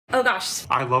Oh gosh.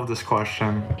 I love this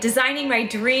question. Designing my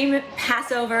dream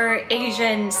Passover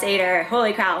Asian seder.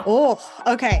 Holy cow. Oh,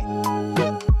 okay.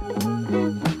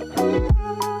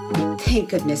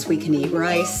 Thank goodness we can eat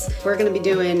rice. We're gonna be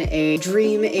doing a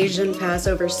dream Asian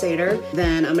Passover Seder.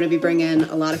 Then I'm gonna be bringing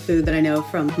a lot of food that I know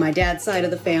from my dad's side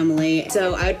of the family.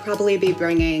 So I would probably be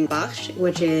bringing bash,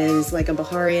 which is like a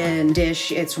Baharian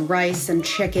dish. It's rice and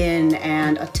chicken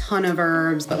and a ton of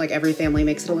herbs, but like every family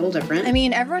makes it a little different. I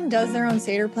mean, everyone does their own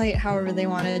Seder plate however they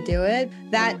want to do it.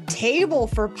 That table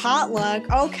for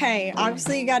potluck, okay,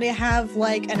 obviously you gotta have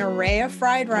like an array of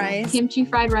fried rice. Kimchi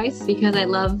fried rice, because I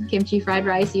love kimchi fried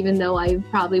rice, even though I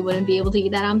probably wouldn't be able to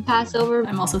eat that on Passover.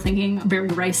 I'm also thinking very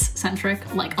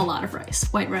rice-centric, like a lot of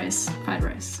rice. White rice, fried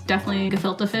rice. Definitely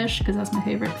gefilte fish, because that's my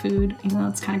favorite food, even though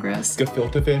it's kind of gross.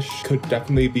 Gefilte fish could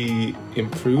definitely be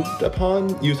improved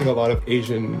upon using a lot of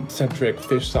Asian-centric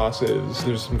fish sauces.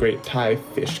 There's some great Thai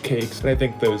fish cakes, and I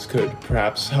think those could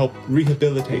perhaps help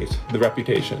rehabilitate the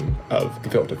reputation of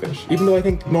gefilte fish. Even though I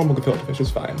think normal gefilte fish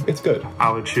is fine. It's good. I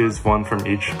would choose one from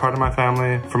each part of my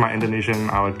family. For my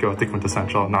Indonesian, I would go with the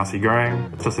quintessential nasi goreng.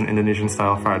 It's just an Indonesian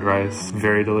style fried rice.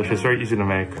 Very delicious, very easy to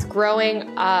make.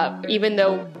 Growing up, even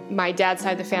though my dad's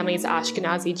side of the family is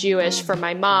Ashkenazi Jewish, for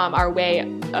my mom, our way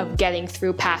of getting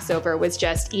through Passover was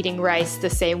just eating rice the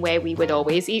same way we would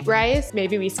always eat rice.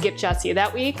 Maybe we skipped Chassia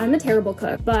that week. I'm a terrible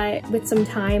cook, but with some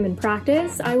time and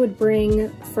practice, I would bring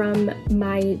from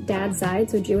my dad's side,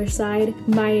 so Jewish side,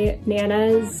 my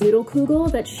Nana's noodle kugel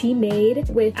that she made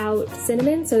without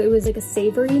cinnamon. So it was like a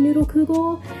savory noodle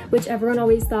kugel, which everyone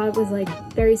always thought was like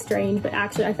very strange, but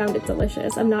actually I found it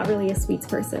delicious. I'm not really a sweets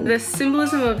person. The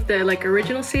symbolism of the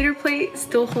original Seder plate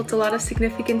still holds a lot of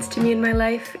significance to me in my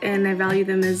life, and I value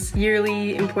them as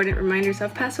yearly important reminders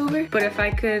of Passover. But if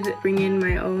I could bring in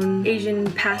my own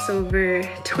Asian Passover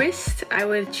twist, I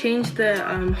would change the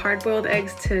hard-boiled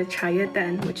eggs to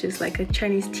chayetan, which is like a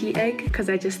Chinese tea egg, because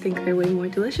I just think they're way more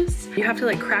delicious. You have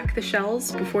to crack the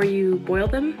shells before you boil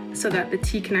them so that the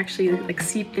tea can actually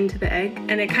seep into the egg,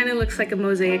 and it kind of looks like a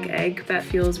mosaic egg that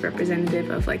feels representative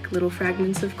of little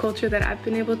fragments of culture that I've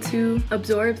been able to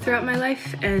absorb throughout my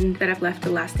life and that have left a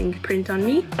lasting print on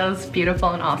me. That was beautiful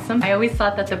and awesome. I always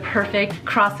thought that the perfect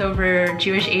crossover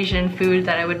Jewish Asian food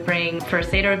that I would bring for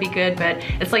Seder would be good, but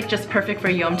it's just perfect for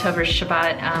Yom Tov or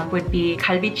Shabbat would be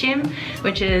kalbichim,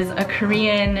 which is a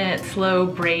Korean slow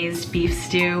braised beef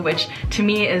stew, which to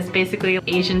me is basically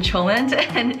Asian cholent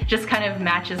and just kind of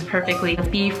matches perfectly.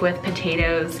 Beef with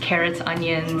potatoes, carrots,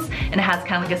 onions, and it has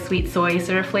kind of a sweet soy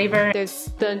sort of flavor. There's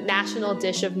the national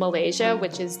dish of Malaysia,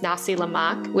 which is nasi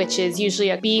lemak, which is usually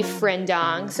a beef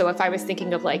rendang. So if I was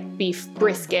thinking of beef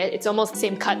brisket, it's almost the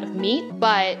same cut of meat,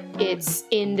 but it's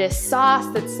in this sauce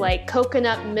that's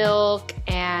coconut milk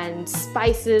and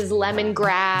spices,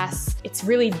 lemongrass. It's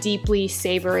really deeply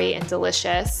savory and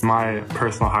delicious. My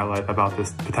personal highlight about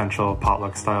this potential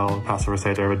potluck style Passover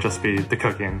Seder would just be the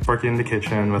cooking. Working in the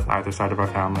kitchen with either side of our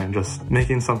family and just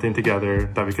making something together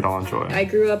that we could all enjoy. I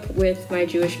grew up with my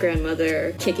Jewish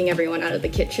grandmother kicking everyone out of the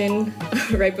kitchen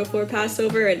right before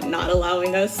Passover and not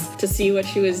allowing us to see what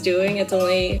she was doing. It's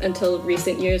only until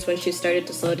recent years when she started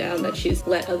to slow down that she's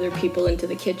let other people into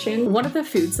the kitchen. One of the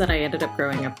foods that I ended up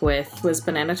growing up with was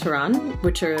banana turon,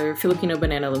 which are Filipino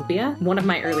banana lumpia. One of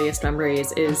my earliest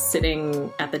memories is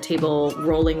sitting at the table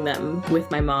rolling them with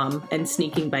my mom and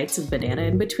sneaking bites of banana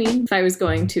in between. If I was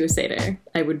going to a Seder,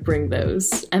 I would bring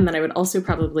those. And then I would also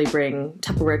probably bring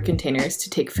Tupperware containers to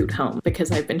take food home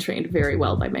because I've been trained very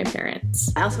well by my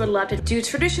parents. I also would love to do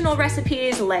traditional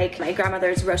recipes like my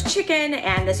grandmother's roast chicken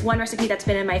and this one recipe that's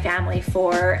been in my family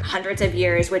for hundreds of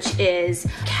years, which is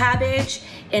cabbage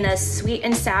in a sweet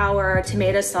and sour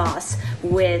tomato sauce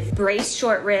with braised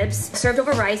short ribs served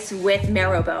over rice with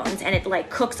marrow bones, and it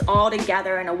cooks all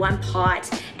together in a one pot,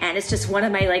 and it's just one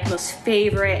of my most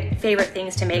favorite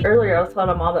things to make. Earlier I was telling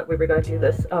my mom that we were going to do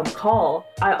this call.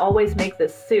 I always make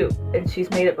this soup, and she's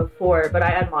made it before, but I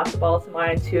add matzo balls to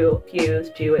mine to fuse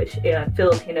Jewish and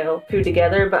Filipino food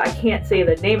together, but I can't say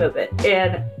the name of it.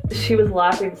 And she was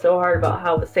laughing so hard about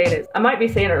how I was saying it. I might be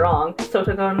saying it wrong.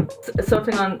 Sotangon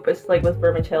is with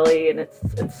vermicelli, and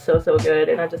it's so good,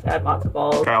 and I just add matzo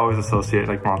balls. I always associate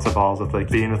matzo balls with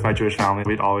being with my Jewish family.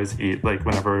 We'd always eat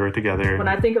whenever we were together. When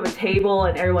I think of a table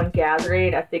and everyone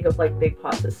gathering, I think of big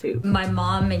pots of soup. My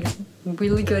mom makes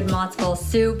really good matzo ball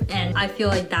soup, and I feel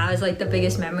like that was like the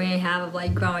biggest memory I have of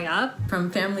like growing up. From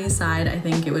family side, I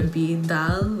think it would be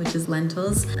dal, which is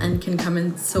lentils, and can come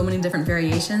in so many different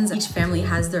variations. Each family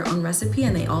has their own recipe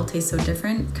and they all taste so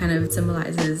different. Kind of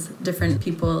symbolizes different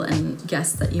people and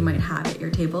guests that you might have at your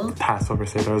table. Passover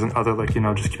seders and other like, you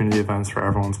know, just community events where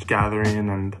everyone's gathering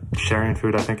and sharing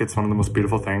food. I think it's one of the most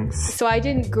beautiful things. So I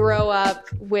didn't grow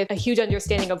up with a huge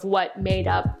understanding of what made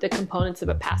up the components of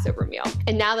a Passover meal.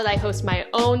 And now that I host my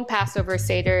own Passover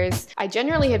seders, I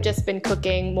generally have just been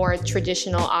cooking more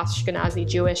traditional Ashkenazi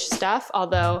Jewish stuff,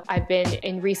 although I've been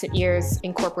in recent years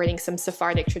incorporating some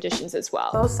Sephardic traditions as well.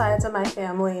 Both sides of my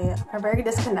family are very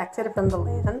disconnected from the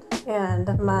land,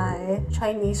 and my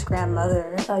Chinese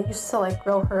grandmother used to like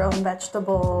grow her own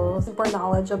vegetables, super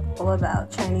knowledgeable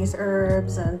about Chinese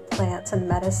herbs and plants and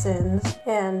medicines,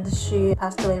 and she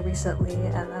passed away recently,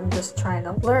 and I'm just trying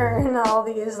to learn all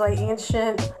these like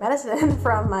ancient medicine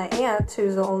from my aunt,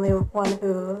 who's the only one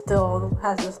who still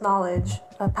has this knowledge.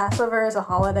 Passover is a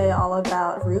holiday all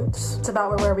about roots. It's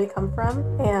about where we come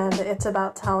from, and it's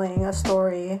about telling a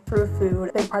story through food.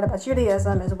 A big part about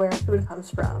Judaism is where food comes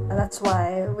from, and that's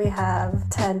why we have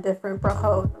 10 different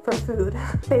brachot for food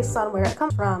based on where it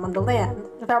comes from on the land.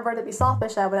 If I were to be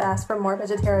selfish, I would ask for more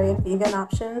vegetarian, vegan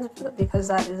options because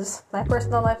that is my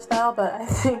personal lifestyle, but I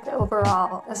think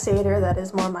overall a seder that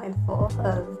is more mindful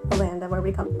of the land and where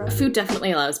we come from. Food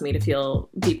definitely allows me to feel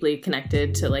deeply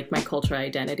connected to like my cultural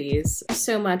identities.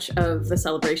 So much of the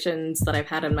celebrations that I've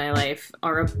had in my life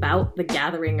are about the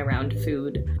gathering around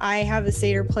food. I have a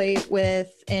seder plate with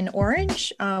an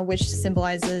orange, which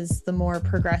symbolizes the more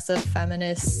progressive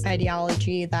feminist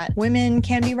ideology that women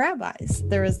can be rabbis.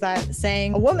 There is that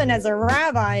saying, a woman as a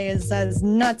rabbi is as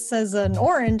nuts as an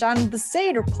orange on the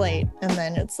seder plate. And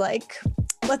then it's like,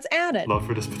 let's add it. Love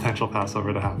for this potential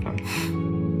Passover to happen.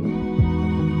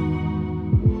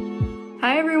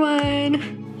 Hi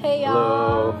everyone. Hey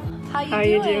y'all. How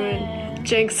you doing?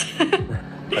 Jinx.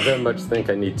 I very much think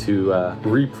I need to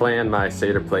replan my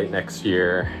Seder plate next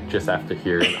year just after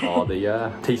hearing all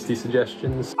the tasty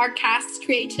suggestions. Our cast's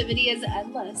creativity is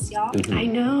endless, y'all. I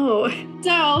know.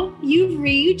 So, you've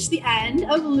reached the end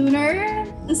of LUNAR,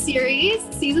 the series,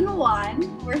 season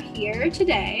 1. We're here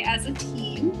today as a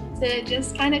team to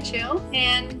just kind of chill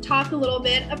and talk a little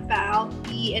bit about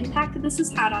the impact that this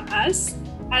has had on us.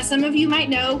 As some of you might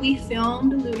know, we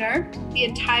filmed LUNAR, the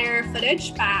entire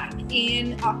footage, back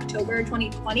in October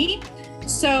 2020.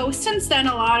 So since then,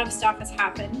 a lot of stuff has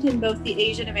happened in both the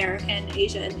Asian American,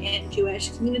 Asian, and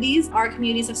Jewish communities. Our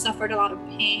communities have suffered a lot of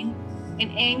pain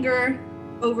and anger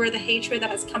over the hatred that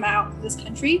has come out of this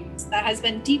country that has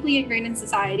been deeply ingrained in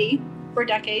society for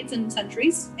decades and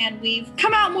centuries, and we've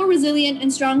come out more resilient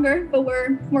and stronger, but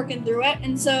we're working through it.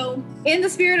 And so in the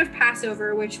spirit of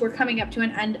Passover, which we're coming up to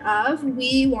an end of,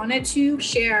 we wanted to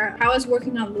share how us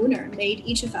working on LUNAR made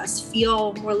each of us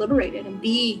feel more liberated and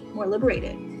be more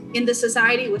liberated. In the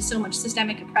society with so much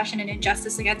systemic oppression and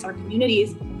injustice against our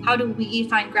communities, how do we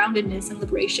find groundedness and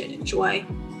liberation and joy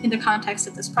in the context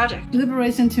of this project?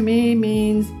 Liberation to me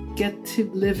means get to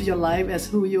live your life as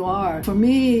who you are. For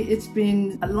me, it's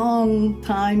been a long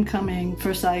time coming.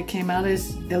 First, I came out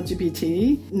as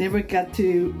LGBT, never got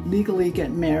to legally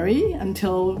get married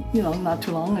until, not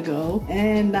too long ago.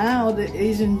 And now the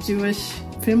Asian Jewish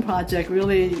Film Project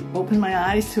really opened my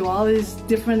eyes to all these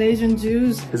different Asian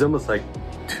Jews. It's almost like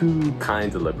two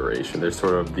kinds of liberation. There's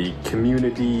sort of the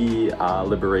community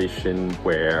liberation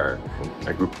where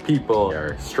a group of people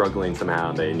are struggling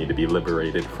somehow, they need to be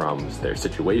liberated from their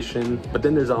situation. But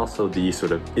then there's also the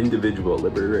sort of individual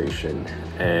liberation,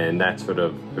 and that's sort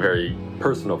of a very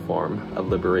personal form of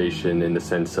liberation in the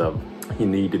sense of you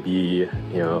need to be,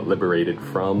 liberated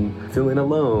from feeling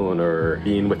alone or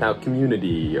being without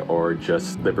community, or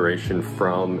just liberation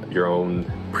from your own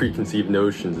preconceived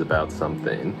notions about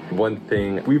something. One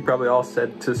thing we've probably all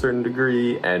said to a certain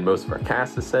degree, and most of our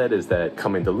cast has said, is that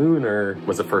coming to LUNAR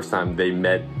was the first time they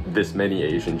met this many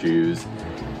Asian Jews.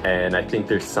 And I think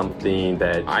there's something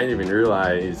that I didn't even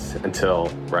realize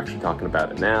until we're actually talking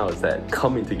about it now, is that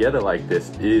coming together like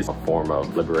this is a form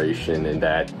of liberation, and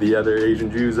that the other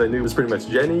Asian Jews I knew was pretty much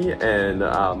Jenny and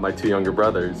my two younger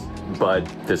brothers, but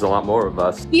there's a lot more of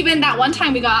us. Even that one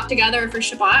time we got together for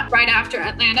Shabbat right after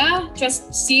Atlanta,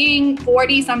 just seeing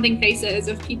 40-something faces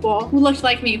of people who looked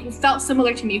like me, who felt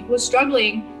similar to me, who was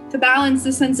struggling to balance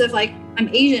the sense of like, I'm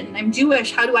Asian, I'm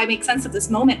Jewish, how do I make sense of this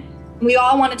moment? We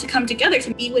all wanted to come together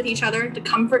to be with each other, to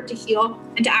comfort, to heal,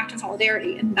 and to act in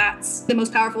solidarity. And that's the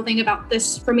most powerful thing about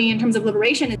this for me in terms of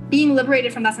liberation, is being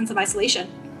liberated from that sense of isolation.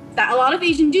 that a lot of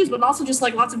Asian Jews, but also just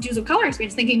like lots of Jews of color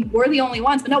experience, thinking we're the only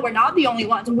ones. But no, we're not the only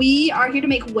ones. We are here to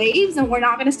make waves, and we're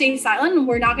not going to stay silent, and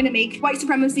we're not going to make white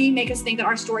supremacy make us think that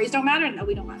our stories don't matter and that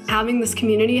we don't matter. Having this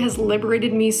community has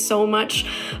liberated me so much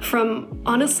from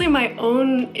honestly my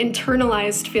own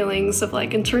internalized feelings of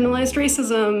like internalized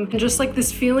racism and just like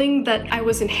this feeling that I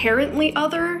was inherently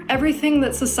other. Everything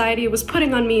that society was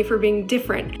putting on me for being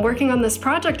different. Working on this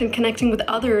project and connecting with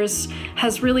others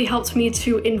has really helped me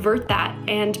to invert that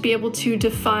and be able to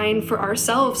define for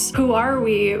ourselves, who are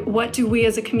we? What do we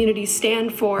as a community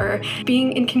stand for?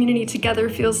 Being in community together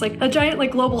feels like a giant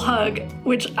like global hug,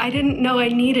 which I didn't know I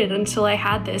needed until I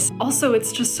had this. Also,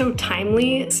 it's just so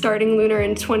timely starting LUNAR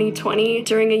in 2020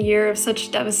 during a year of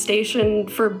such devastation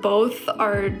for both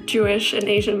our Jewish and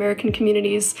Asian American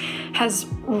communities has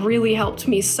really helped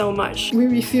me so much. We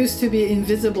refuse to be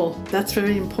invisible. That's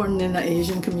very important in the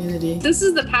Asian community. This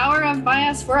is the power of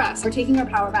bias for us. We're taking our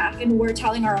power back and we're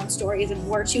telling our own stories and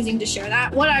we're choosing to share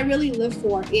that. What I really live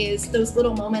for is those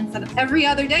little moments that every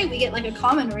other day we get like a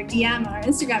comment or a DM on our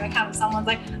Instagram account and someone's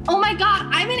like, oh my God,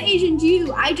 I'm an Asian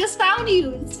Jew. I just found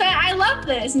you. I love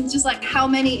this. And it's just like how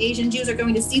many Asian Jews are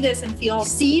going to see this and feel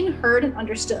seen, heard, and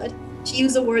understood. To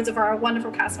use the words of our wonderful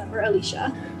cast member,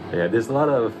 Alicia. Yeah, there's a lot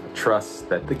of trust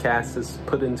that the cast has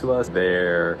put into us,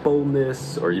 their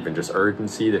boldness or even just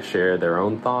urgency to share their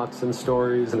own thoughts and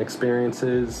stories and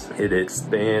experiences. It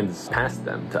expands past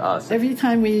them to us. Every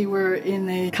time we were in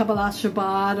a Kabbalah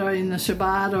Shabbat or in the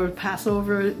Shabbat or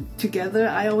Passover together,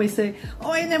 I always say,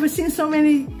 oh, I've never seen so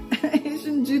many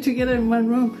Asian Jews together in one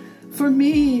room. For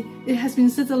me, it has been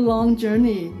such a long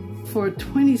journey. For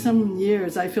 20-some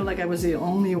years, I feel like I was the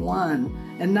only one.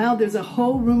 And now there's a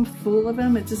whole room full of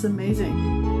them. It's just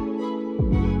amazing.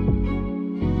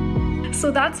 So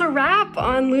that's a wrap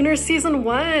on LUNAR Season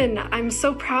 1. I'm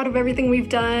so proud of everything we've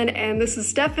done, and this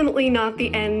is definitely not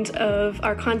the end of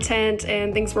our content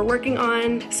and things we're working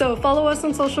on. So follow us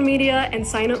on social media and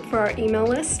sign up for our email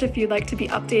list if you'd like to be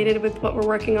updated with what we're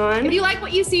working on. If you like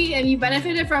what you see and you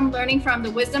benefited from learning from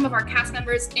the wisdom of our cast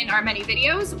members in our many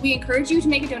videos, we encourage you to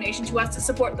make a donation to us to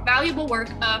support the valuable work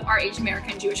of our Asian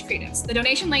American Jewish creatives. The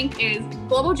donation link is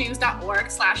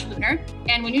globaljews.org/lunar.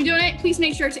 And when you donate, please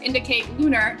make sure to indicate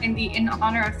LUNAR in the In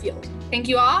Honor of field. Thank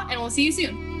you all, and we'll see you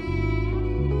soon.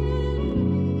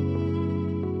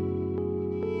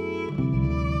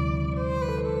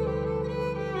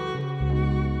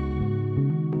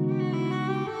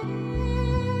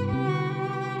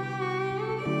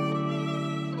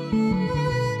 Mm-hmm.